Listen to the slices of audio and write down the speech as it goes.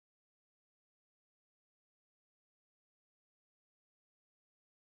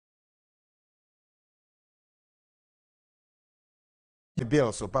the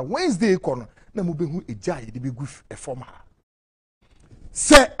bill so but Wednesday kono na mo behu eja ye de begu e form ha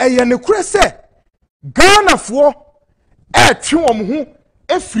se eye ne kure se Ghana fo e twe wom ho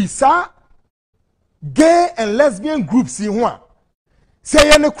efri sa gay and lesbian groups yi ho a se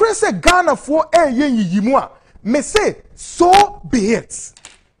eye ne kure se Ghana fo e ye yiyimu a me say so be it.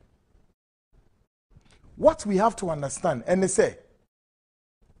 What we have to understand and they say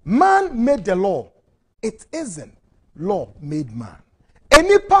man made the law, it isn't law made man.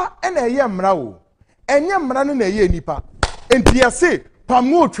 Enipa ena ye mra o. Enye mra no na ye nipa. Enti ase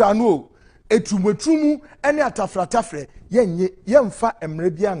pamu otwa no etumwetumu ene atafratafre yenye yemfa emra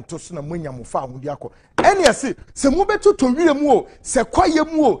bia nto so na monyamofa ahodi akọ. Ene ase se mu beto to wire mu o, se kwaye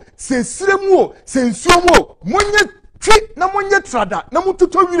mu o, se sire mu o, se nsuo mu o, monye twi na monye trada na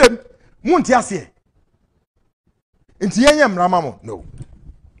mutoto wire mu nti ase. Enti yenye mra mamo no.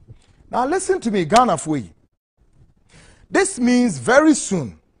 Now listen to me, Ghana Fui. This means very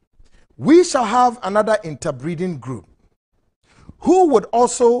soon we shall have another interbreeding group who would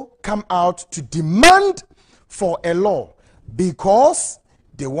also come out to demand for a law because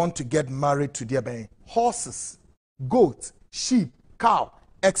they want to get married to their horses, goats, sheep, cow,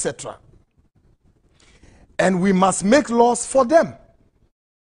 etc. And we must make laws for them.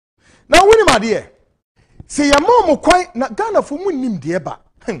 Now, when my dear, say your mom quite na Ghana for munim dieba.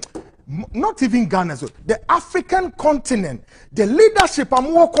 Not even Ghana, so the African continent, the leadership of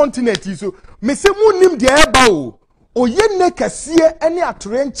more continent is so. Me se munim dieba o. Oye ne kasiye eni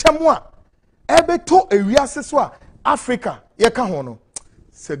atoren chamwa. Ebe to ewiase so a Africa ye ka ho no.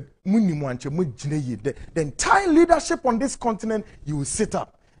 Se munim anche mo gine ye. The entire leadership on this continent, you will sit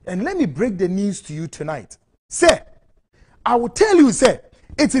up. And let me break the news to you tonight. Say, I will tell you, say,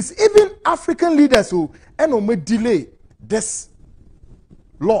 it is even African leaders who may delay this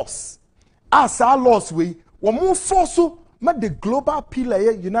laws. As our laws we more force the global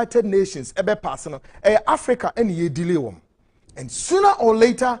pillar United Nations ebe personal Africa any ye delay them. And sooner or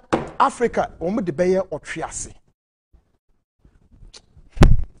later Africa the beye or triasi.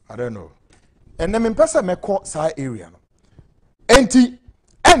 I don't know. And then person me call sa area no.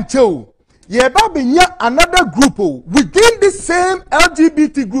 Until ye ba be another group within the same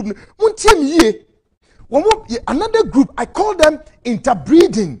LGBT group. Muntim ye another group, I call them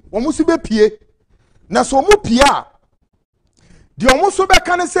interbreeding. Wamusube pie. Na so mu pia. Di omusobe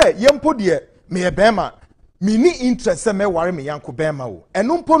kan say yempo de me bema. Me ni interest me ware me yanko bema o.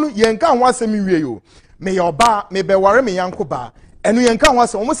 Enu mpo no yenka ho asemi wie yo. Me yoba me be ware me yanko ba. Enu yenka ho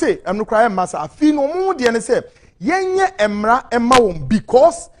asem omo say enu kra masa afi no mu de ne say yenye emra emma won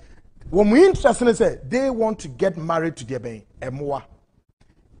because when we interest ne say they want to get married to their ben emwa.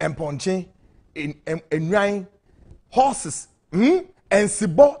 Emponche in horses, and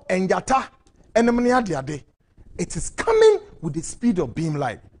sibo and yata, and it is coming with the speed of beam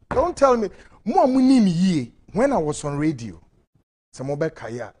light. Don't tell me more money when I was on radio. Some mobile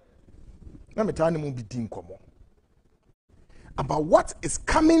kaya. Let me tell you about what is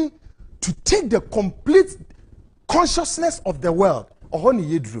coming to take the complete consciousness of the world.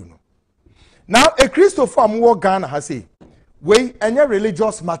 Now, a Christopher Moore Ghana has said, "We any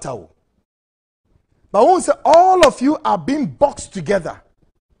religious matter." But once all of you are being boxed together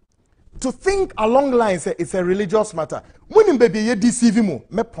to think along lines, it's a religious matter. When baby you deceive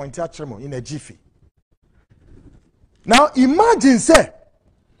me point at you in a jiffy. Now imagine say,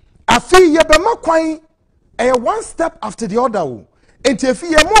 I feel ye be ma kwan one step after the other. And if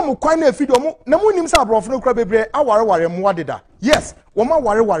ye mo kwan na fido mo na munim sa brofo no kra bebre aware mo deda. Yes, wo ma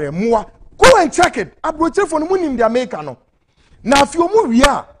ware mo. Go and check it. Abroche for no munim dia make no. Na fi omo wi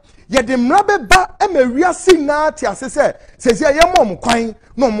a ye de mrabe ba emawia sina ti asese sese ye mom kwan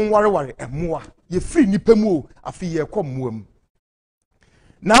no mo ware emoa ye free nipa mu o afi ye kommuam.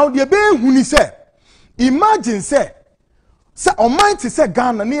 Now the be huni say imagine say almighty say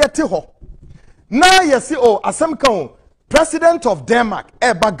Ghana na yete ho na ye say o asem kan president of Denmark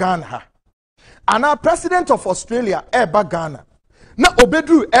eba Ghana and our president of Australia eba Ghana na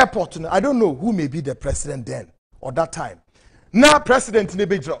obedru airport no I don't know who may be the president then or that time. Now, President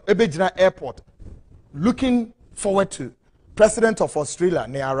Nebejina Airport, looking forward to President of Australia,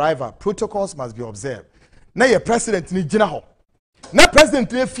 their arrival, protocols must be observed. Now, your President Nijina Ho. Now, President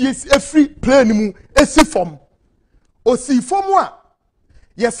Nefies a free plane mu a si form. O si form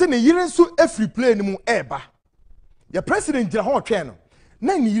yes, in a year so a free plane mu eba. Your President Jina Ho channel.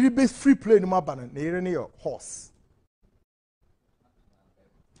 Now, you be free plane mu abana near your horse.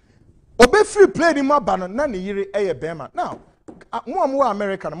 Obe free plane mu abana na ne yire eye bema. Now, more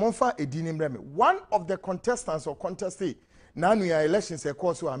American, one of the contestants or contestee,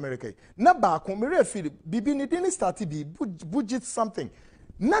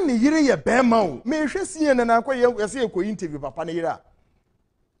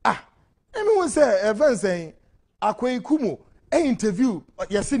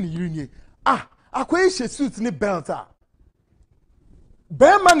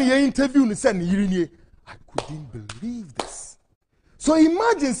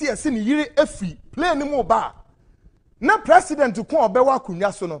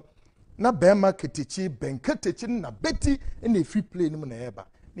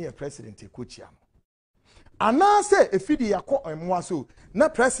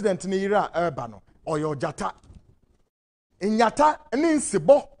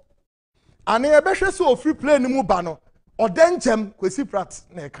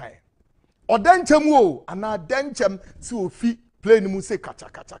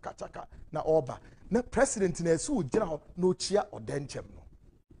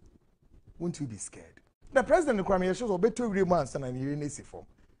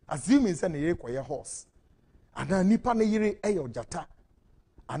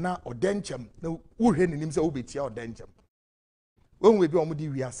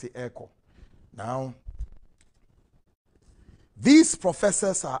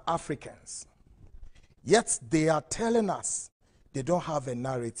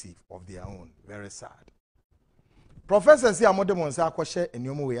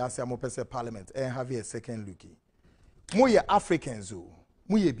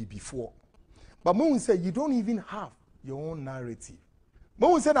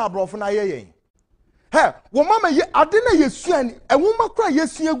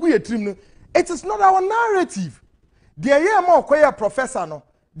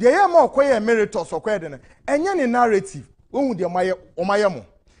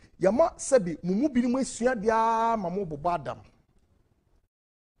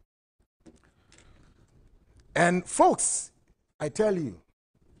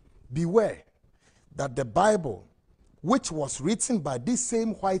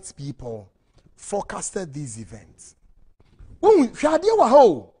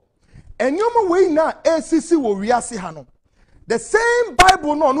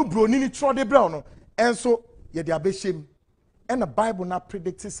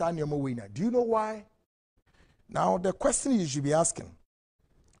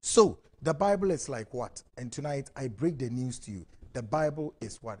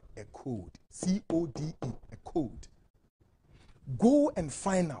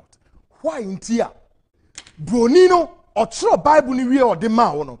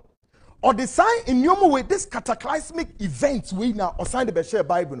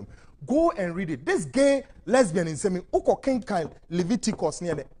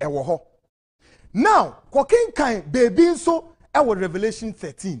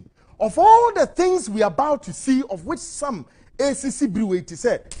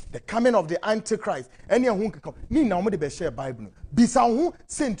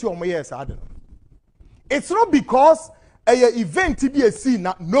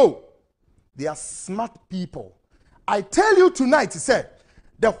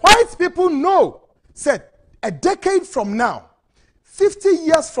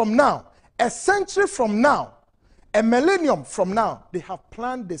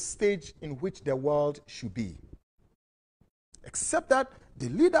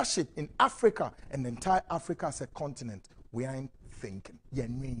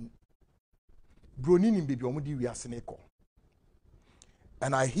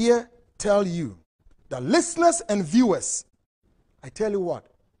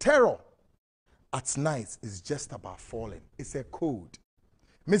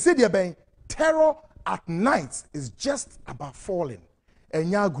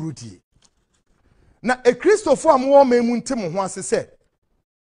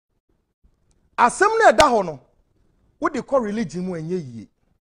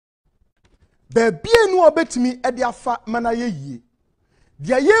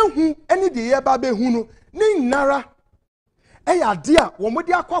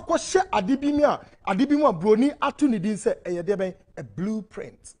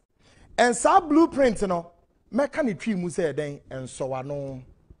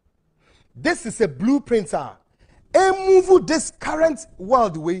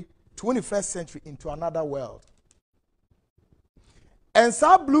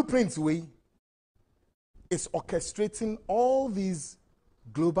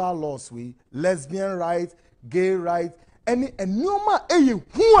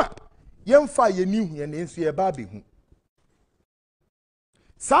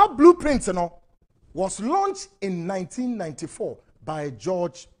 was launched in 1994 by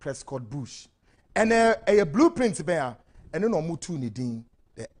George Prescott Bush. And a blueprint there, and then omutu nidin,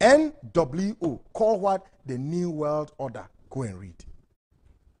 the NWO, called what? The New World Order. Go and read.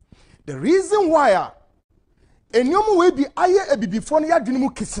 The reason why enyomu we be aye ebibifo ne yadwene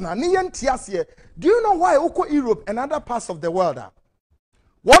kisina ne yentiase. Do you know why oko Europe and other parts of the world are?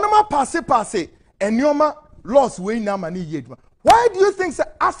 One ma pass enyoma laws we na mani yedma. Why do you think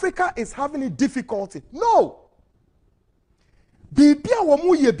that Africa is having a difficulty? No.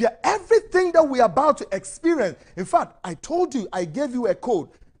 Everything that we are about to experience. In fact, I told you, I gave you a code.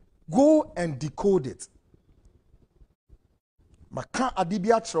 Go and decode it. Maka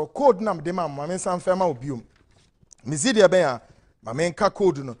adibia chro code nam de ma mame san fema obium. Mizidi abeya mamenka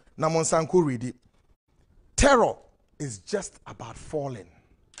code no na monsanko read it. Terror is just about falling.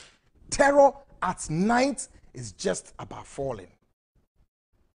 Terror at night is just about falling.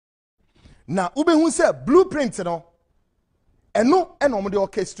 Now, ube who said blueprint, you know, and no, and the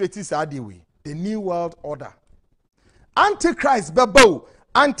orchestrators are the way. The New World Order. Antichrist, bebo,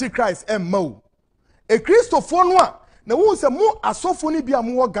 Antichrist, and mo. A Christopher noa. Now, who say more asophony be a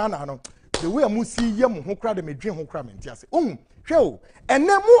more Ghana, no? The way I must see yam who cried me dream who cried me. Just show. And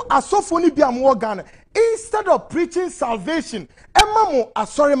then more asophony be a more Ghana. Instead of preaching salvation, and mamo a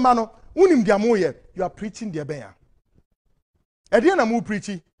sorry mano. Unim diamoye, you are preaching the bear. Ediana mu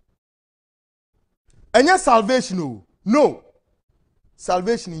preaching. And your salvation, no.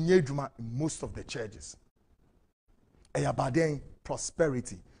 Salvation in Yeduma in most of the churches. Ayabaden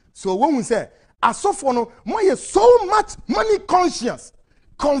prosperity. So when we say, asofono, moye so much money conscience,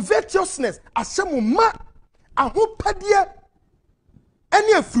 covetousness, asemu ma, ahu padie,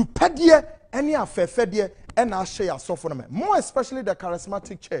 any afru padie, any afefedie, and I share asofono. More especially the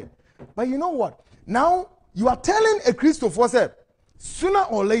charismatic church. But you know what? Now, you are telling a Christopher said, sooner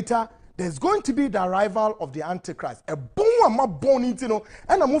or later, there's going to be the arrival of the Antichrist. A boom, ma born into no,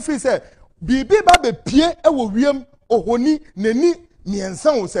 and a movie said, Bibi babe pie ewo wiem ohoni neni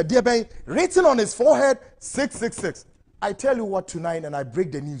miensan said dear ben written on his forehead 666. I tell you what tonight, and I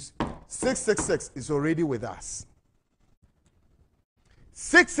break the news. 666 is already with us.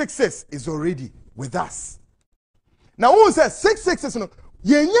 666 is already with us. Now, who says 666? No.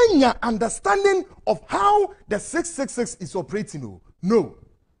 Yenya understanding of how the 666 is operating. No.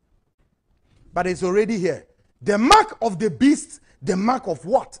 But it's already here. The mark of the beast, the mark of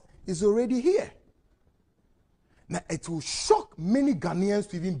what? Is already here. Now, it will shock many Ghanaians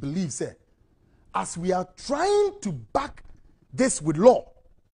to even believe, say, as we are trying to back this with law.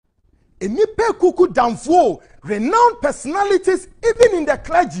 Enipe kuku damfo, renowned personalities, even in the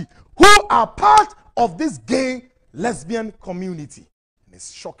clergy, who are part of this gay, lesbian community.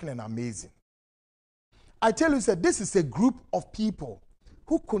 It's shocking and amazing. I tell you, sir, this is a group of people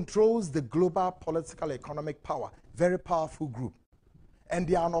who controls the global political economic power. Very powerful group. And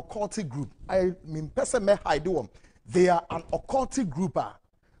they are an occultic group. I mean, person may hide them. They are an occultic group.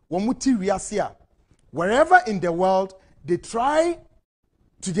 Wherever in the world, they try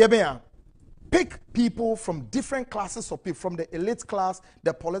to pick people from different classes of people, from the elite class,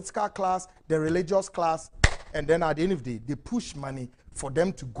 the political class, the religious class, and then at the end of the day, they push money for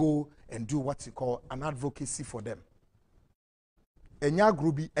them to go and do what you call an advocacy for them.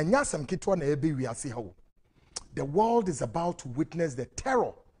 The world is about to witness the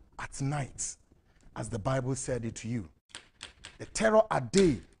terror at night, as the Bible said it to you. The terror at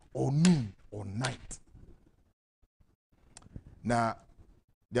day or noon or night. Now,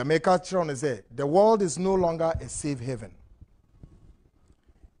 the American children say the world is no longer a safe haven.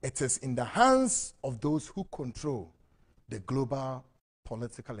 It is in the hands of those who control the global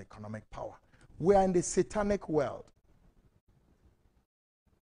political economic power. We are in the satanic world.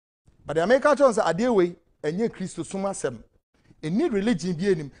 But the American church say, "Adewe enye Christo suma sem. Any religion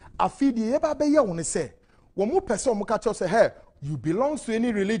be enim. Afi di eba be ye won say, womu person mu ka church say, hey, you belong to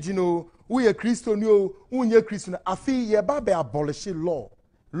any religion o, we a Christo ni o, unye Christo. Afi ye ba be abolish law.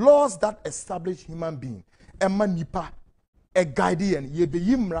 Laws that establish human being. Emma nipa a guardian ye be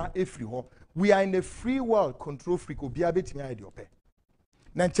yimra efri ho. We are in a free world, control freak obi abetimi aidiope.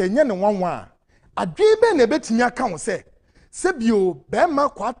 Na chenye ne wanwa adwebe na betimi aka wo se sebio bema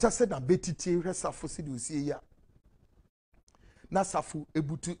kwata se na betiti hwesafo se de osie ya na safu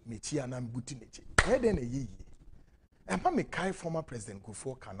ebutu mechi ana mbutu nechi ede na yeyi ema me kai former president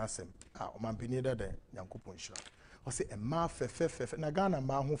Kweku kanasem o mampeni da de Nyankopon hira o se ema fefe na Ghana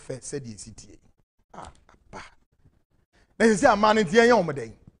ma ho fe se de esitie apa na se ama no tie yan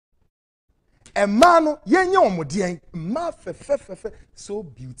omoden ema no yenye omoden ma fefe so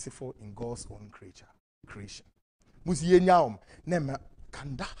beautiful in God's own creation. Musi yenya na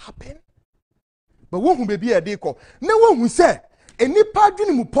can that happen? but won baby a deco. No one who say, any part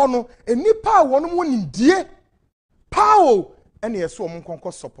dream upono, any power one in dear power, and yes, so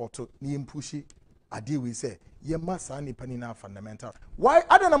monko support to ni pushy. I deal we say, ye must any panina fundamental. Why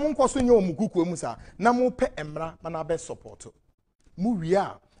I don't know monko so your mukuku musa, namo pe emra, manabe support.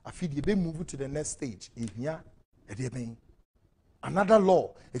 Muria, I feed ye be move to the next stage. If ya, another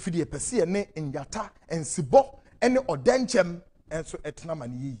law, if you perceive ne in yata and sibo, any odenchem, and so etna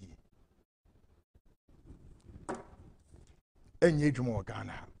mani.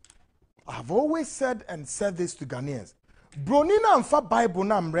 Ghana. I've always said this to Ghanaians. Bronina and fa Bible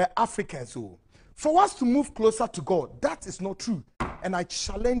namre Africans. For us to move closer to God, that is not true. And I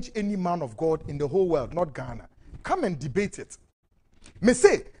challenge any man of God in the whole world, not Ghana. Come and debate it. Me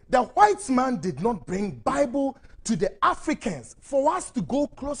say, the white man did not bring Bible to the Africans for us to go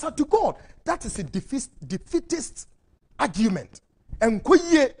closer to God. That is a defeatist argument. And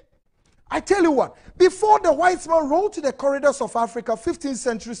I tell you what, before the white man rode to the corridors of Africa 15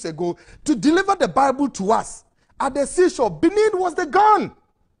 centuries ago to deliver the Bible to us, at the seashore, beneath was the gun.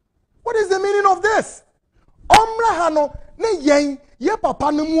 What is the meaning of this? Omra hano, ne yen, ye papa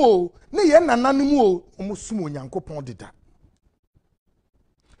nimuo, ne yen nana nimuo, omusumu nyankopon dida.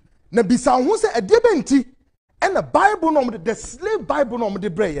 Na bisa hu se edebenti, and the Bible no, the slave Bible no de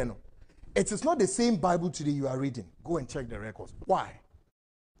bre no. It is not the same Bible today you are reading. Go and check the records. Why?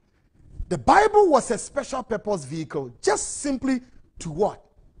 The Bible was a special purpose vehicle, just simply to what?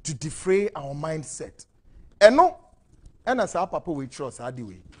 To defray our mindset. And no, and as our papa we trust, how do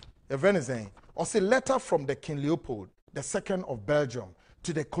we? A friend is saying, or say letter from the King Leopold II of Belgium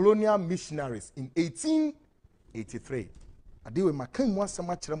to the colonial missionaries in 1883. I do with my king once so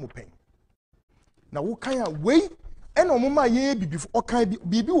much pen. Now, what kind of way? And no mama ye be before kind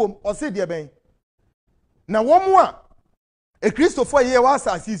be or say dear ben. Now, one more. A Christopher ye was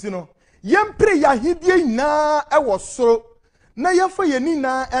as you know. Yem pre ya hidie na e wo soro na yefa yeni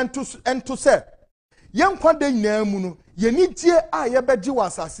na ento se yem kwade na mu no yeni die a ye beji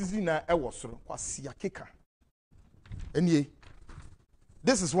wasasizi na e wo soro kwase akeka enie.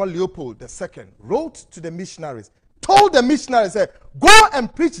 This is what Leopold II wrote to the missionaries, told the missionaries, said, go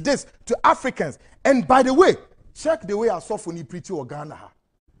and preach this to Africans. And by the way, check the way I saw for ni preach or Ghana.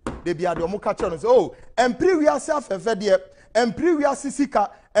 They be at the Omukacha and say, oh, and pre-real self-evedie, and pre-real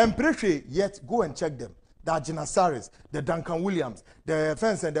sisika, and pre yet go and check them. The Genasaris, the Duncan Williams, the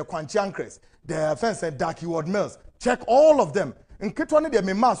fence and the Quanchancres, the fence and Darky Ward Mills. Check all of them. And Ketwane de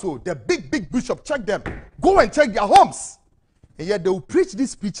Memaso, the big bishop, check them. Go and check their homes. And yet they will preach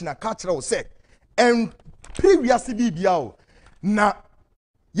this speech in a culture will say, and previously bibiao na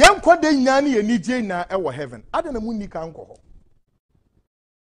yam kwade nyani ye nije na ewo heaven. Adana munika anko.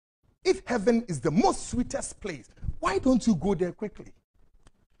 If heaven is the most sweetest place, why don't you go there quickly?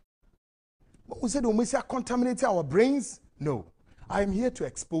 What we said, we say contaminate our brains? No. I am here to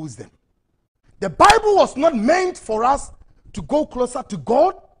expose them. The Bible was not meant for us to go closer to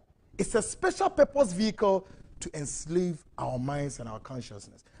God. It's a special purpose vehicle to enslave our minds and our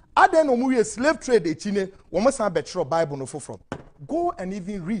consciousness. Aden omuye slave trade echine, womasan betro Bible no from. Go and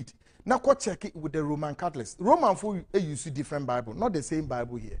even read. Now go check it with the Roman Catholics. Roman for use different Bible, not the same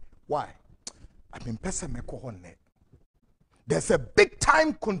Bible here. Why? I mean, there's a big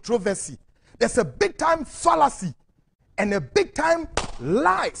time controversy. There's a big time fallacy and a big time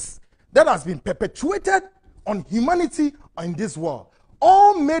lies that has been perpetuated on humanity in this world.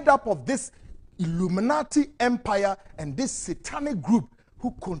 All made up of this Illuminati empire and this satanic group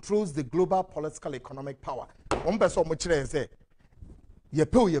who controls the global political economic power. And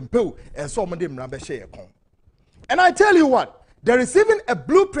I tell you what, there is even a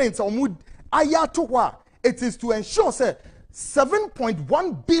blueprint on Ayatowa. It is to ensure say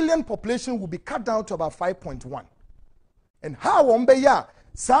 7.1 billion population will be cut down to about 5.1. And how ombeya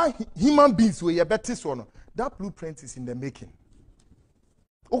sa human beings will better so that blueprint is in the making.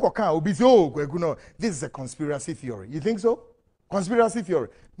 This is a conspiracy theory. You think so? Conspiracy theory.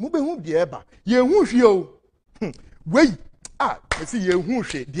 Mube dieba. Ye hu hwe. Wei. See ye hu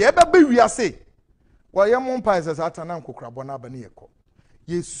hwe. Dieba be wi ase. Wa ye mon pa ese satana nkokra na ba ne yeko.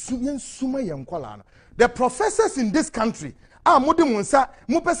 Ye suma ye nkwala no. The professors in this country mode munsa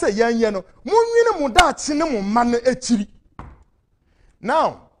mu pese yanye no. Munwine mu da chi ne mu ma no echiri.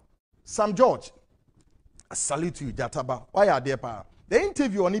 Now, Sam George, I salute you, Jataba. Why are there pa? The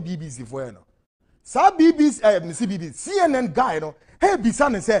interview on the BBC for you know. Sa BBC, CNN guy no. Hey,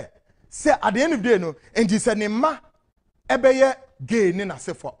 Bisane say at the end of the day no, and he said ma ebeye gay ne na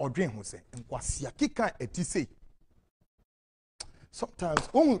se for odwen ho se. Nkwasia kika eti say. Sometimes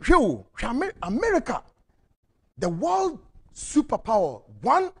America, the world superpower,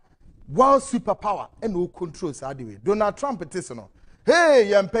 one world superpower and no control saa de we Donald Trump it is no hey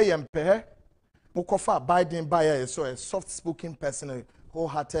yempe mokofa Biden buyer so a soft spoken person a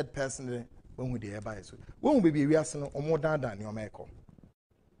wholehearted person when we dey buy so when we be we ase no omo dan dan ne omeko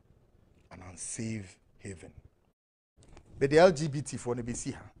an unsafe haven but the LGBT for the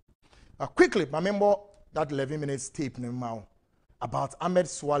BC quickly remember that 11 minutes tape now about Ahmed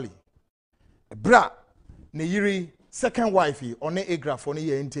Swali bra ne yiri second wife on a graph on a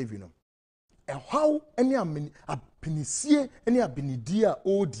interview no and how any apinisie any abinidia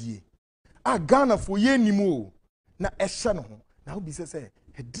odie a Ghana for ye nimu na esha no na obi say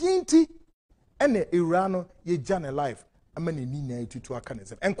dinti ene Irano ye jana life amani ni na tutu aka ne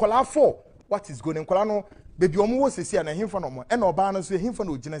and kwala for what is going kwala no baby omo wo sisi na himfa no mo ene oba no so himfa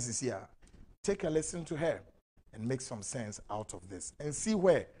no ogina sisi a take a listen to her and make some sense out of this and see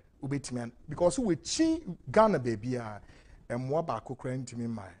where ubetiman because we chi Ghana baby and mo ba kokra ntimi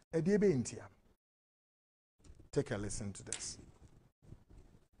mai e de be ntia take a listen to this.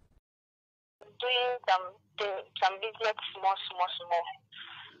 Doing some business small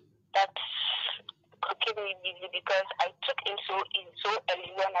that could keep me busy because I took in so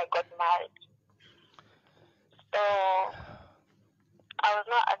early when I got married. So I was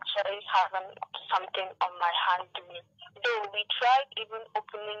not actually having something on my hand doing. Though we tried even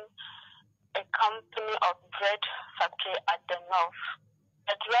opening a company of bread factory at the north.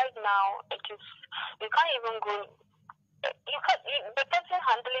 But right now you can't even go. The person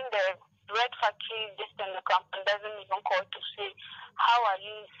handling the bread factory just in the company doesn't even call to say how are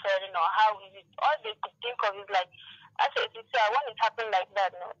you selling or how is it. All they could think of is like, I said, when it happened like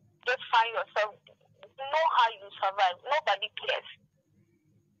that, no, just find yourself, know how you survive. Nobody cares.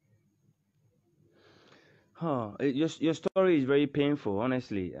 Your story is very painful,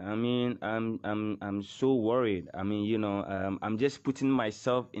 honestly. I mean, I'm so worried. I mean, you know, I'm just putting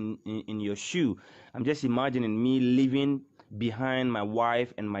myself in your shoe. I'm just imagining me living behind my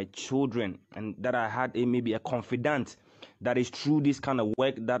wife and my children, and that I had maybe a confidant that is through this kind of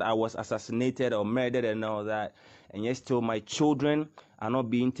work that I was assassinated or murdered and all that, and yet still my children are not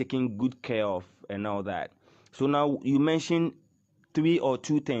being taken good care of and all that. So now you mentioned 3 or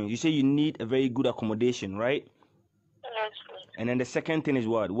 2 things. You say you need a very good accommodation, right? Yes, please. And then the second thing is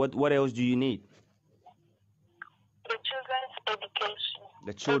what? What else do you need? The children's education.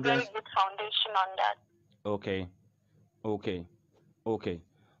 The children's... A very good foundation on that. Okay.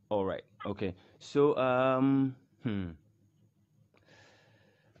 All right. Okay. So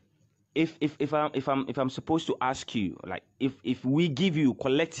if I'm supposed to ask you, like, if we give you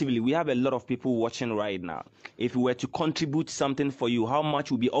collectively, we have a lot of people watching right now. If we were to contribute something for you, how much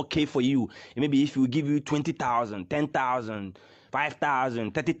would be okay for you? Maybe if we give you 20,000, 10,000,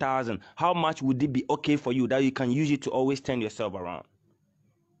 5,000, 30,000, how much would it be okay for you that you can use it to always turn yourself around?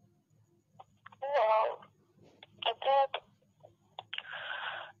 Well, I think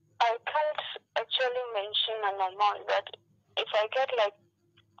I can't actually mention an amount, but if I get like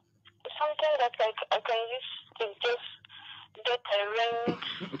something that like I can use to just get a rent,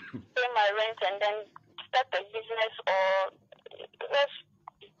 pay my rent, and then start a business, or just,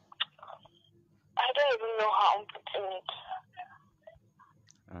 I don't even know how I'm putting it.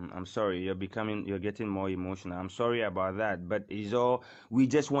 I'm sorry, you're getting more emotional. I'm sorry about that, but we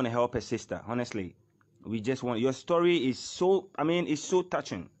just want to help a sister, honestly. Your story is it's so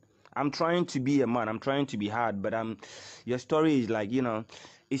touching. I'm trying to be a man, I'm trying to be hard, but your story is like, you know,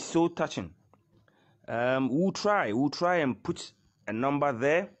 it's so touching. We'll try and put a number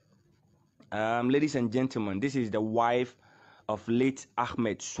there. Ladies and gentlemen, this is the wife of late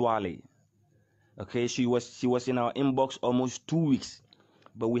Ahmed Swale. Okay, she was in our inbox almost 2 weeks,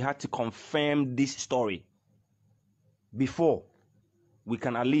 but we had to confirm this story before we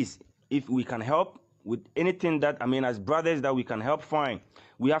can, at least, if we can help with anything that, as brothers that we can help, fine.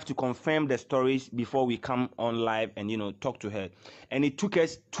 We have to confirm the stories before we come on live and, you know, talk to her. And it took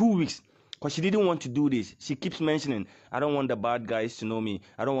us 2 weeks because she didn't want to do this. She keeps mentioning, I don't want the bad guys to know me.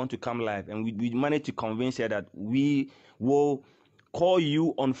 I don't want to come live. And we managed to convince her that we will call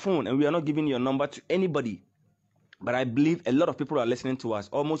you on phone and we are not giving your number to anybody. But I believe a lot of people are listening to us.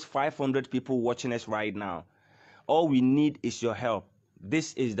 Almost 500 people watching us right now. All we need is your help.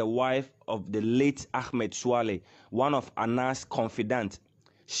 This is the wife of the late Ahmed Swale, one of Annan's confidants.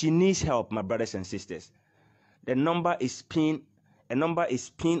 She needs help, my brothers and sisters. The number is pinned. A number is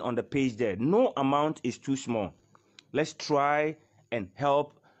pinned on the page there. No amount is too small. Let's try and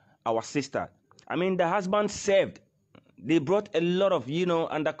help our sister. The husband served. They brought a lot of,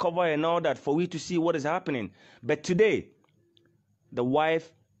 undercover and all that for we to see what is happening. But today, the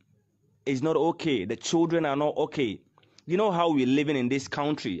wife is not okay. The children are not okay. You know how we're living in this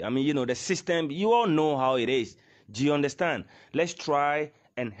country. I mean, you know, the system, you all know how it is. Do you understand? Let's try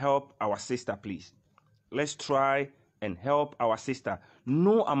and help our sister, please. Let's try and help our sister.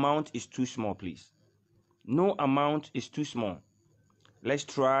 No amount is too small, please. No amount is too small. Let's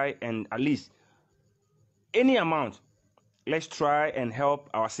try and at least any amount, let's try and help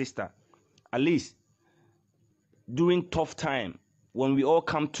our sister. At least during tough time, when we all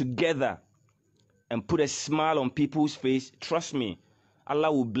come together and put a smile on people's face, trust me,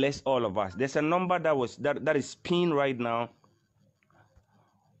 Allah will bless all of us. There's a number that is pinned right now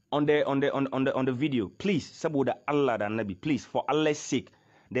on the video. Please, saboda Allah da Nabi, please, for Allah's sake.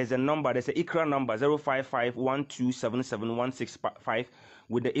 There's a number, there's an ICRA number 055-1277-165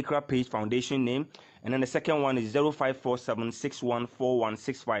 with the ICRA Page Foundation name. And then the second one is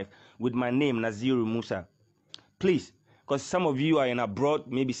 0547-614165 with my name, Naziru Musa. Please, because some of you are in abroad,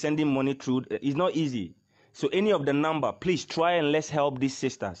 maybe sending money through. It's not easy. So any of the number, please try and let's help this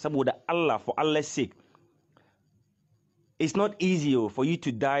sister. Saboda Allah, for Allah's sake. It's not easy for you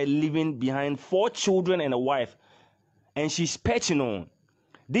to die leaving behind 4 children and a wife. And she's patching on.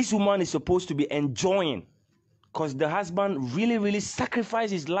 This woman is supposed to be enjoying because the husband really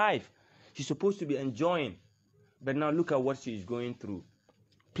sacrificed his life. She's supposed to be enjoying. But now look at what she's going through.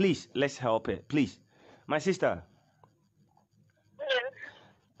 Please, let's help her. Please. My sister. Yes.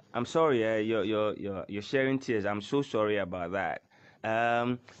 I'm sorry, you're sharing tears. I'm so sorry about that.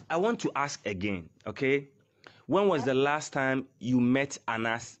 I want to ask again, okay? When was the last time you met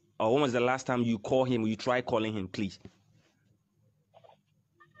Anas? Or when was the last time you called him or you tried calling him, please?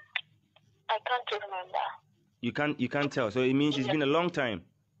 I can't remember. You can't tell. So it means it's been a long time.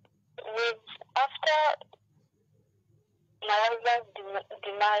 After my husband's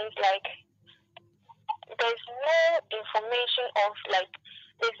demise, like, there's no information of, like,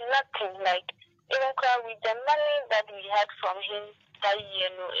 there's nothing, like, even with the money that we had from him that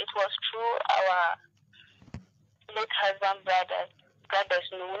year, no, it was through our late husband brothers,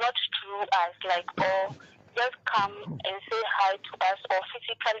 no, not through us, like, or just come and say hi to us, or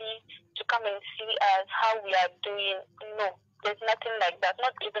physically to come and see us, how we are doing. No, there's nothing like that.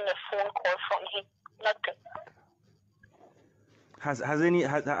 Not even a phone call from him. Nothing. Has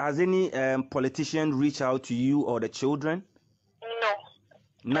any politician reached out to you or the children? No.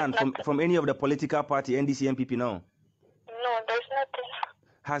 None from any of the political party, NDC, MPP, no? No, there's nothing.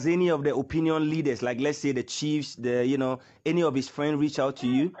 Has any of the opinion leaders, like let's say the chiefs, any of his friends reach out to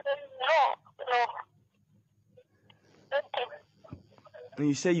you? No. Nothing. And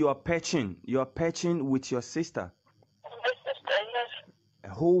you say you are patching with your sister. My sister, yes. A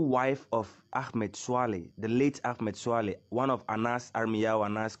whole wife of Ahmed Swale, the late Ahmed Swale, one of Anas Armiyaw,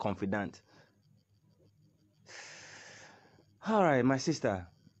 Anas' confidant. All right, my sister.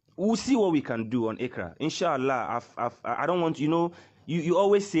 We'll see what we can do on Ikra. Inshallah, I don't want, you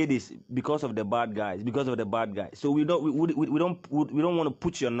always say this because of the bad guys. So we don't want to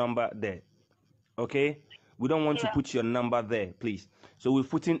put your number there. Okay? We don't want to put your number there, please. So we're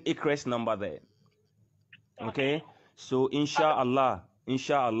putting Ikra's number there. Okay? So inshallah,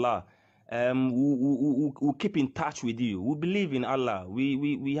 we'll keep in touch with you. We believe in Allah.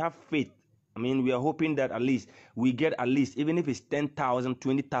 We have faith. I mean, we are hoping that at least we get at least, even if it's 10,000,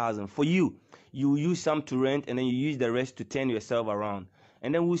 20,000 for you. You use some to rent and then you use the rest to turn yourself around.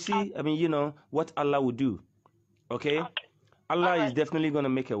 And then we'll see, what Allah will do. Okay? Allah is definitely going to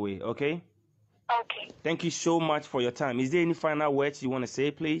make a way. Okay? Okay. Thank you so much for your time. Is there any final words you want to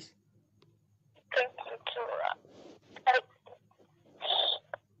say, please? Thank you too.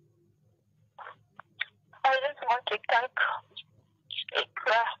 I just want to thank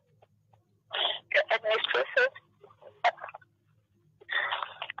Ikra, the administrators.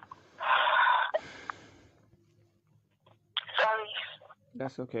 Sorry.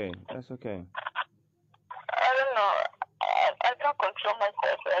 That's okay. I don't know. I can't control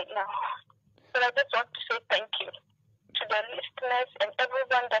myself right now. But I just want to say thank you to the listeners and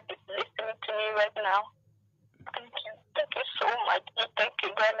everyone that is listening to me right now. Thank you. Thank you so much. Thank you,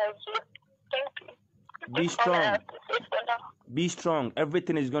 Ghana. Thank you. Be strong. Be strong.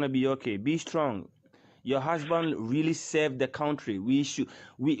 Everything is going to be okay. Be strong. Your husband really saved the country.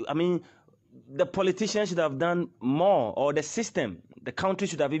 The politicians should have done more, or the system, the country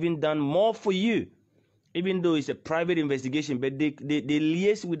should have even done more for you. Even though it's a private investigation, but they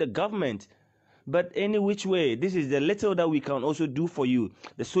liaise with the government. But any which way, this is the little that we can also do for you.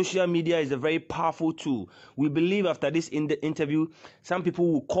 The social media is a very powerful tool. We believe after this interview, some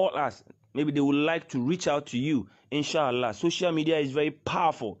people will call us. Maybe they would like to reach out to you. Inshallah, social media is very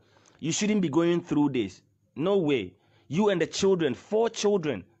powerful. You shouldn't be going through this. No way. You and the children, 4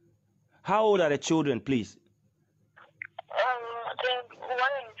 children. How old are the children, please?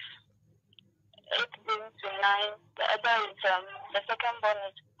 the second born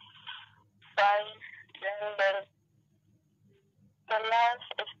is 5, then the last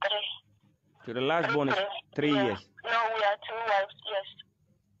is 3. So the last born is 3 Yeah. years. No, we are 2 wives, yes.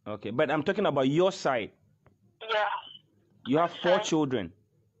 Okay, but I'm talking about your side. Yeah. You have 4 Sorry. children.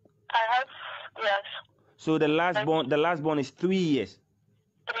 I have, yes, So the last born is 3 years.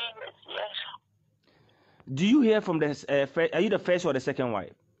 3 years, yes. Do you hear from the are you the first or the second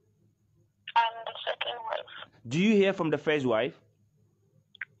wife? I'm the second wife. Do you hear from the first wife?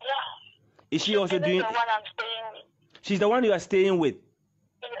 Yeah. Is she also She's doing? the one I'm staying with. She's the one you are staying with.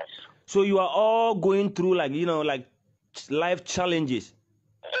 Yes. So you are all going through like life challenges.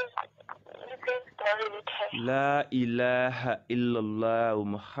 La ilaha illallah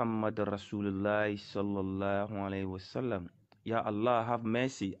Muhammad Rasulullah sallallahu alaihi wasallam. Ya Allah, have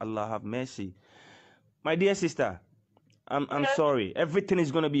mercy. Allah, have mercy. My dear sister, I'm sorry. Everything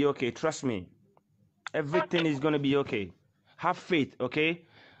is gonna be okay. Trust me. Everything is gonna be okay. Have faith, okay?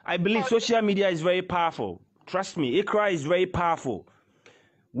 I believe social media is very powerful. Trust me, Ikra is very powerful.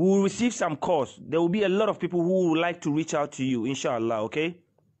 We will receive some calls. There will be a lot of people who would like to reach out to you, inshallah, okay?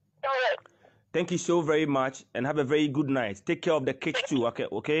 All right. Thank you so very much and have a very good night. Take care of the kids too, okay?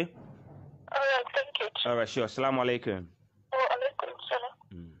 All right, thank you. All right, sure. Assalamu alaikum. Oh, alaikum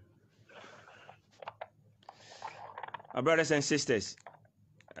salam. My brothers and sisters,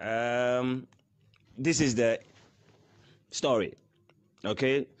 this is the story,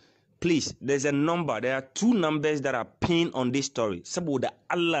 okay? Please, there's a number. There are 2 numbers that are pinned on this story. Saboda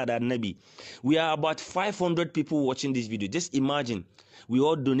Allah da Nabi. We are about 500 people watching this video. Just imagine, we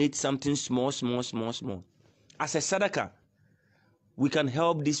all donate something small. As a sadaqah, we can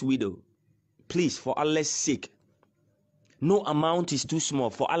help this widow. Please, for Allah's sake. No amount is too small.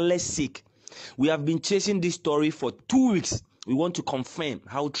 For Allah's sake. We have been chasing this story for 2 weeks. We want to confirm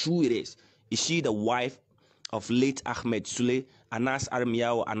how true it is. Is she the wife of late Ahmed Sule, Anas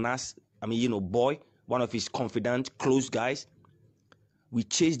Armiao, boy, one of his confidant, close guys? We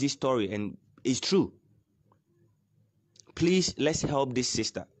chased this story and it's true. Please, let's help this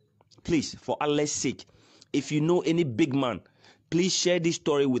sister. Please, for Allah's sake. If you know any big man, please share this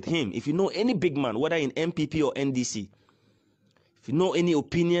story with him. If you know any big man, whether in MPP or NDC, if you know any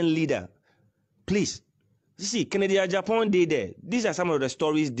opinion leader, please. You see, Kennedy Japan, they there. These are some of the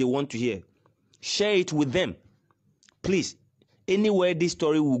stories they want to hear. Share it with them. Please. Anywhere this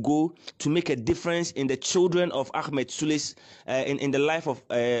story will go to make a difference in the children of Ahmed Sule's, in the life of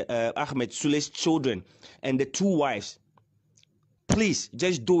Ahmed Sule's children and the 2 wives. Please,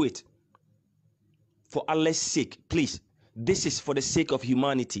 just do it. For Allah's sake, please. This is for the sake of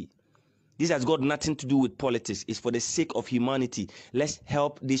humanity. This has got nothing to do with politics. It's for the sake of humanity. Let's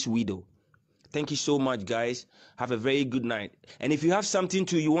help this widow. Thank you so much, guys. Have a very good night. And if you have something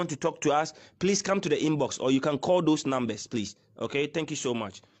you want to talk to us, please come to the inbox or you can call those numbers, please. Okay? Thank you so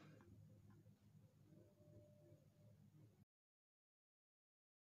much.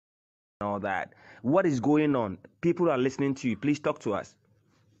 All that. What is going on? People are listening to you. Please talk to us.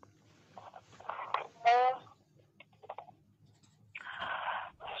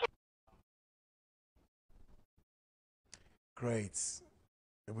 Great.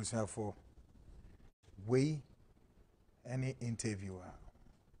 It was helpful. We, any interviewer,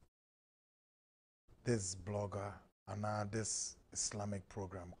 this blogger, and this Islamic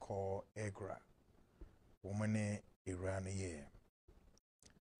program called EGRA, Women Iranian.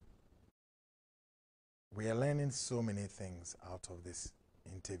 We are learning so many things out of this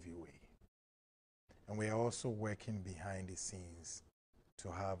interviewee. And we are also working behind the scenes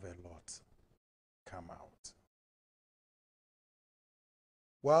to have a lot come out.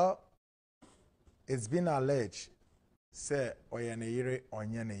 Well, it's been alleged, say, Oyeneyire,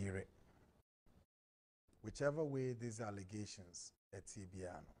 Onyeneyire. Whichever way these allegations at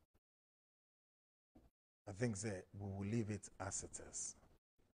Tibiano, I think that we will leave it as it is.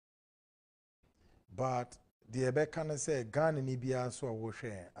 But the Ebekana say, Ghana Nibia so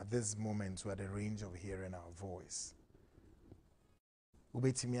at this moment we're at the range of hearing our voice.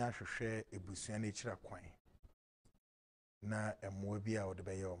 Ubetimi share a busuane chira kwan. Na emwebia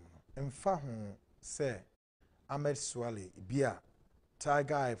odebeyom. Emfa ho say Ahmed Swale bia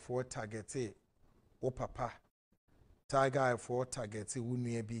Tiger for targete o papa. Tiger for targete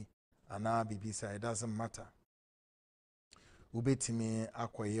wunue bi ana bibisa, it doesn't matter. Ubetimi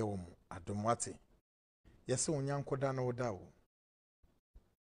akwaye wo adomwate. Yes, unyankoda no da.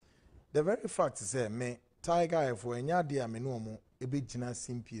 The very fact is me Tiger for enya dia me no mo ebegina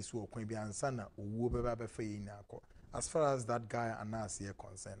simpie so okwan bi ansa na owuo beba befa yi na akọ. As far as that guy Annan here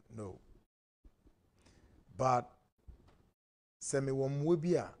concerned, no. But semi wom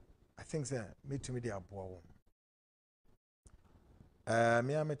wobia, I think say me to me dey aboa wom.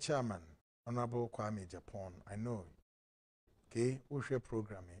 Me am a chairman, Honorable Kwame Japan. I know. Okay, we share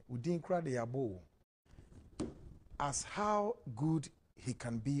programming. We didn't cry the abo. As how good he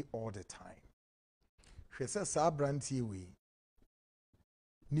can be all the time. She says, Sabranti we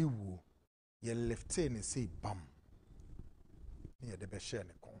new ye left and say bam. Near the Beshen.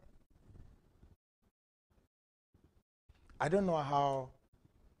 I don't know how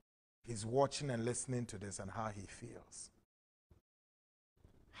he's watching and listening to this and how he feels.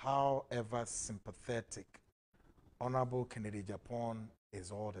 However sympathetic Honorable Kennedy Japan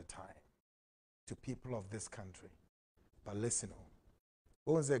is all the time to people of this country. But listen,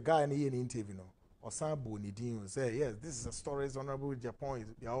 there's a guy in an interview, or Sambo Nidin say, yes, this is a story Honorable Japan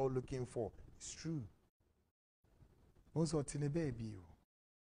they are all looking for. It's true. What's what in a baby?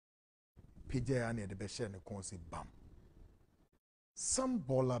 PJ and the Beshen and say bam. Some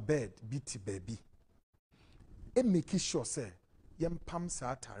baller bed beat baby. E make sure say yem pam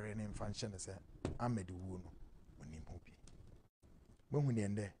sa tare ne function say amedi wo no onim hobi. When we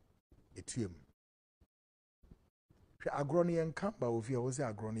ende etuem. Hwe agro ne yenka ba ofi a wo say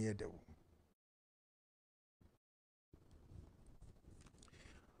agro ne yede wo.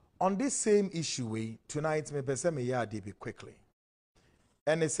 On this same issue tonight me pese me ya dey quickly.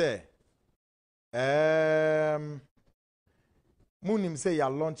 And it say Munim say ya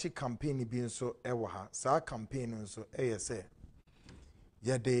launch campaign bi nso ewo ha sa campaign nso say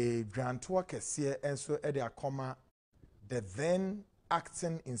ya de dwanto akese enso e de akoma the then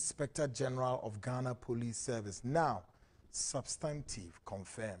acting Inspector General of Ghana Police Service, now substantive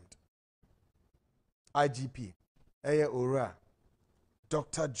confirmed IGP Ora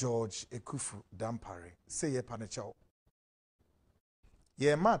Dr. George Ekufu Dampare say ye panacho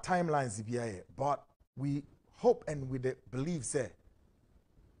ye ma timelines biaye, but we hope and with the belief say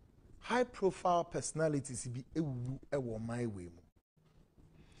high profile personalities be ewo my way mu.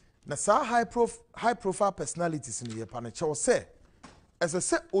 Na sa high profile personalities in ye panacho say as I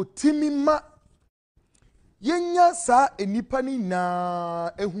say otimi ma yenya sa enipa ni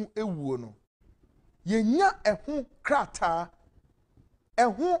na ehu ewuo no yenya ehu krata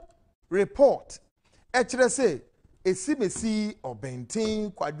ehu report ekire say esimesi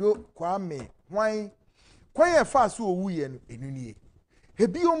obenten kwadwo kwame hwan kwaye fa so owuye no enunie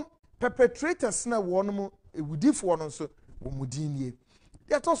hebiom perpetrators na wonum ewudifo no so womudinie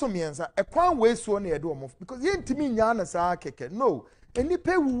they also miensa ekwan we so na yede omo because ye ntimi nya na sa keke no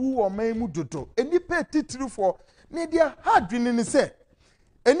enipa wuwu oman mu dodo enipa titirifo ne dia hadwene ne se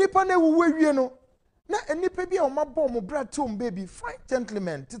enipa na wuwu awie no na enipa bi a omabọ mo bra tom baby fine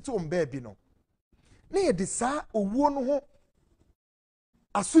gentleman titom baby no na ye de sa owuo no ho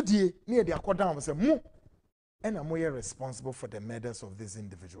asudie na ye de akodan se mu and am we responsible for the murders of these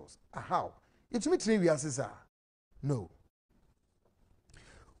individuals. How? It me three years no.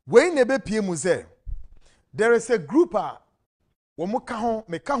 When nebe pie mu say there is a group womo ka ho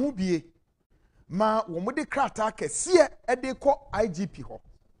me ka ho bie ma womo de krata kese e de ko IGP ho.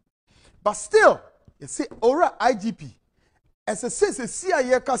 But still, you see ora IGP as a see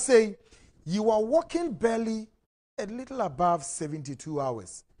ye ka say you are working barely a little above 72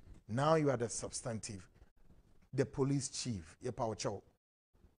 hours. Now you are the substantive, the police chief, ye power chow.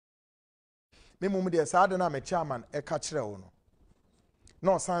 Me mumu de sada na me chairman e ka kire wo no.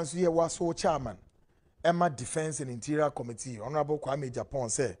 No sans ye was so chairman. Emma Defense and Interior Committee, Honorable Kwame Japan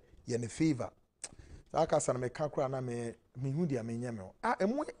say ye ne favor. Saka sana me ka kura na me hu dia me nyame.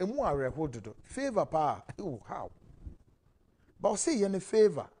 Emu areho dodo. Favor pa. Oh how? But say ye ne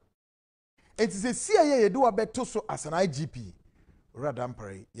favor. It is a CIA ye do abeto so as an IGP.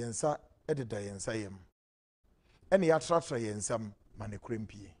 Radampare yensa edida yensa yem. Ene ya tratra yensam mane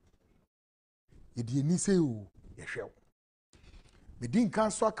krempie. Ye di ni se o ye hwew. Me din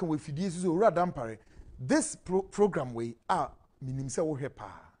kan so aka we fidie so Radampare. This program we are minim se wo hwe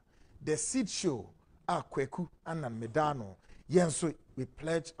pa. The seed show Kweku Annan medano yenso we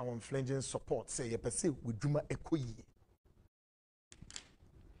pledge our unflinching support say ye pese we dwuma ekoyi.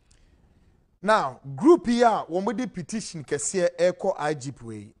 Now group here womo de petition kese eko IGP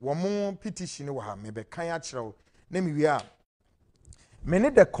we womo petition wo ha me be kan a kirew na me wi a me ne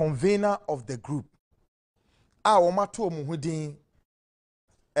the convener of the group womo to omo hudin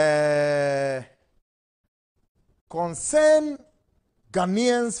concern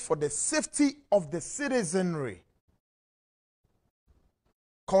Ghanaians for the safety of the citizenry.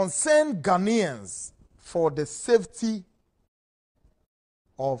 Concern Ghanaians for the safety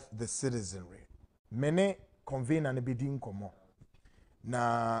of the citizenry. Mene convener ne bidin komo.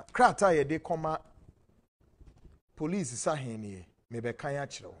 Na krata ye de koma police saheni me be kan ya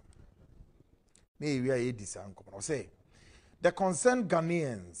kire. Na ewia ye disan komo. Say The concerned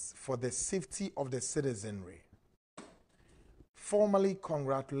Ghanaians for the safety of the citizenry formally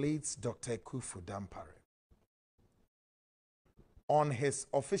congratulates Dr. Kweku Dampare on his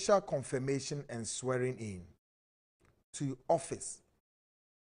official confirmation and swearing in to office.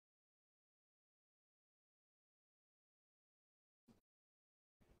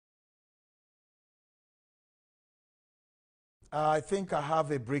 I think I have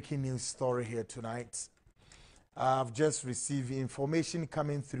a breaking news story here tonight. I've just received information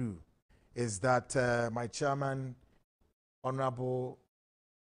coming through is that my chairman, Honorable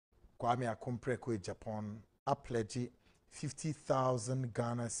Kwame Akumpreko Japan, pledged 50,000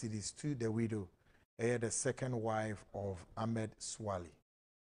 Ghana cedis to the widow, the second wife of Ahmed Swali.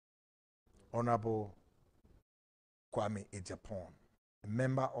 Honorable Kwame Japan, a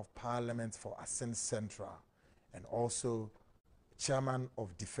member of Parliament for Ascent Central, and also Chairman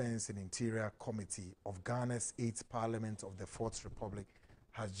of Defense and Interior Committee of Ghana's 8th Parliament of the 4th Republic,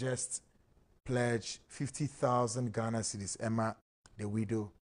 has just pledged 50,000 Ghana cedis, Emma, the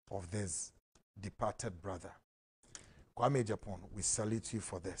widow of this departed brother. Kwame Japan, we salute you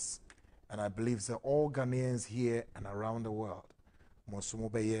for this. And I believe that all Ghanaians here and around the world,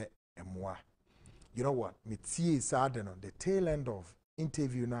 Mosumobeye Emwa. You know what? Mitie Saden on the tail end of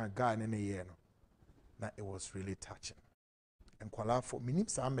interview now, guy in a year. Now it was really touching. And kwala for minim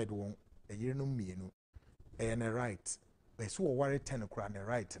Ahmed won a year no mienu a right. But so worry 10 crown a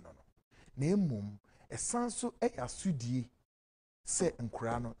right no. Nemum a sanso a asudie se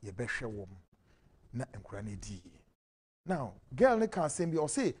nkrano ye behwe wom na nkrane di. Now, girl ne can say or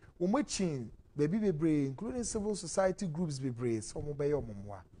say umwechin baby bebre including civil society groups bebre so mo be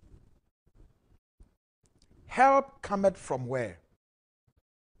omwa. Help cometh from where?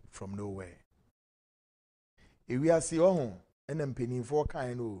 From nowhere. If we are see oh and penny for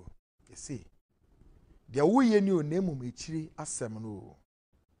kind no, you see. There we any name mechiri asem no.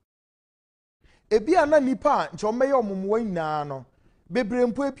 Ebi ana nipa nchome ye omumwa nyina no. Bebre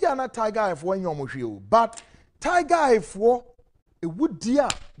mpo ebi ana tiger if one yomhwe o. But tiger if wo e wudi a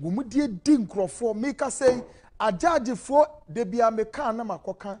wo mudie di nkrofo make us say ajaji fo de bia meka na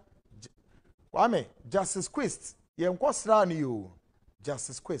makoka. Kwame Justice Quest ye nkosra ni o.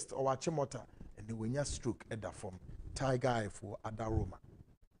 Justice Quest or Wachimota and the wenya stroke at that form. Tiger for Adaroma.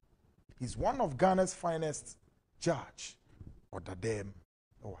 He's one of Ghana's finest judge or the dam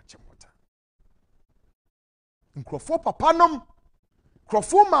or Wachimota. Nkrofo papanom,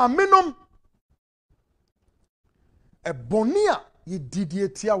 krofo maamenom, e bonia ye didie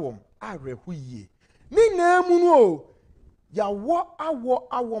tiawom arehu ye. Ni nemu no ya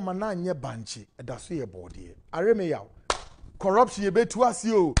awo mananye banchi edaso ye body. Areme yaw. Corruption ye betu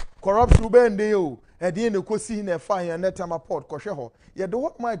asi o. Corruption bende o. Edi ne kosi na fine na tema port kohwe ho. Ye de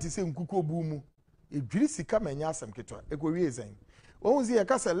what might say nkuko bu mu. E dwiri sika manya asem ketwa. E go wie zen. Onzi ye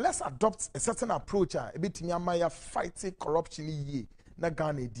ka say let's adopt a certain approach a ebetimi amaya fight corruption ye na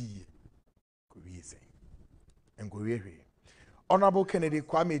Ghana di ye. Go wie zen. En go wie hwe. Honorable Kennedy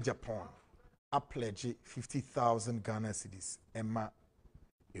Kwame Japan a pledge 50,000 Ghana cedis Emma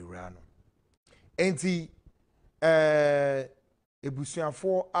Irano. Enti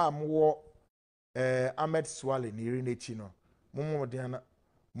ebusuafo amwo Ahmed Swale ni renechi no momodiana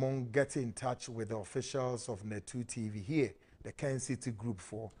mon get in touch with the officials of Netu TV here, the Ken City group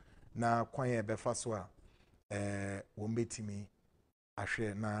for na kwanye befa so a wombetimi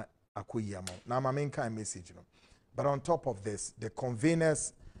ahwe na akoyamo na mamenka message no. But on top of this, the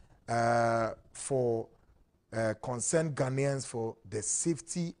conveners for concerned Ghanaians for the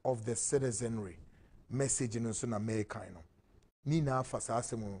safety of the citizenry message no so na make no ni na fasa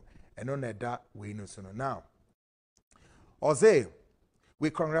asemu eno na da we no so no. Now Oze, we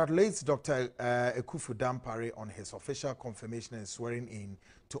congratulate Dr. Kweku Dampare on his official confirmation and swearing in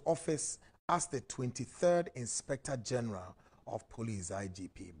to office as the 23rd Inspector General of Police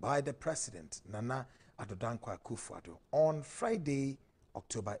IGP by the President Nana Addo Akufo-Addo on Friday,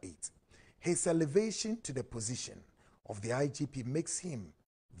 October 8. His elevation to the position of the IGP makes him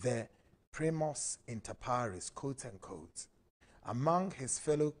the primus inter pares, quote unquote, among his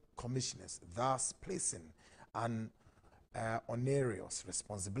fellow commissioners, thus placing an onerous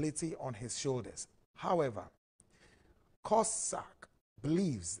responsibility on his shoulders. However, COSAC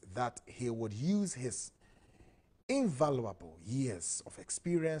believes that he would use his invaluable years of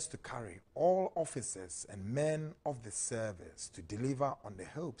experience to carry all officers and men of the service to deliver on the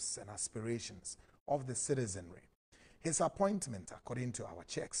hopes and aspirations of the citizenry. His appointment, according to our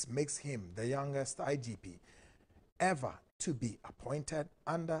checks, makes him the youngest IGP ever to be appointed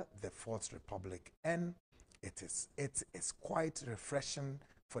under the Fourth Republic, and it is quite refreshing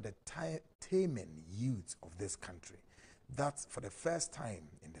for the taming youth of this country that for the first time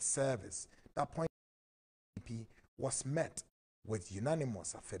in the service, the appointment was met with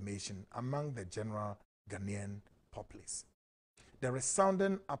unanimous affirmation among the general Ghanaian populace. The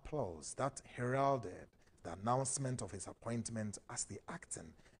resounding applause that heralded the announcement of his appointment as the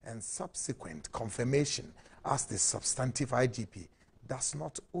acting and subsequent confirmation as the substantive IGP does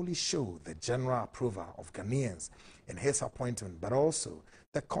not only show the general approval of Ghanaians in his appointment, but also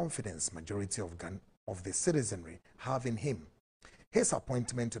the confidence majority of the citizenry have in him. His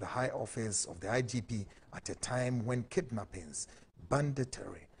appointment to the high office of the IGP at a time when kidnappings,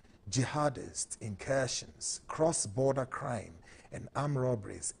 banditry, jihadist incursions, cross-border crime, and armed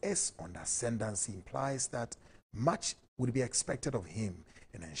robberies is on the ascendancy implies that much would be expected of him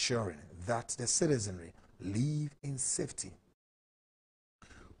in ensuring that the citizenry live in safety.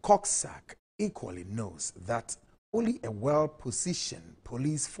 Koksak equally knows that only a well-positioned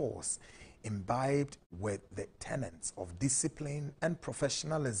police force imbibed with the tenets of discipline and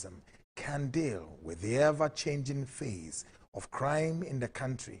professionalism can deal with the ever-changing phase of crime in the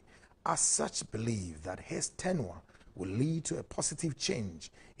country. As such, believe that his tenure will lead to a positive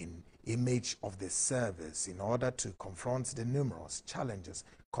change in image of the service in order to confront the numerous challenges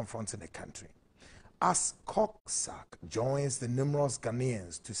confronting the country. As Koksak joins the numerous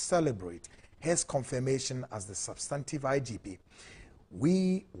Ghanaians to celebrate his confirmation as the substantive IGP,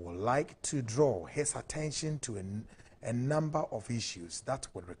 we would like to draw his attention to a number of issues that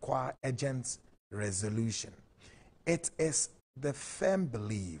would require urgent resolution. It is the firm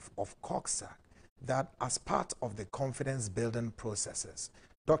belief of Koksak that as part of the confidence-building processes,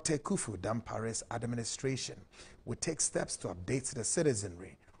 Dr. Kufu Dampare's administration will take steps to update the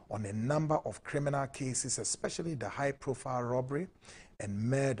citizenry on a number of criminal cases, especially the high-profile robbery and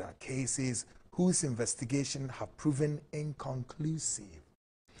murder cases whose investigation have proven inconclusive.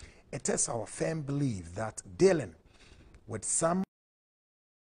 It is our firm belief that dealing with some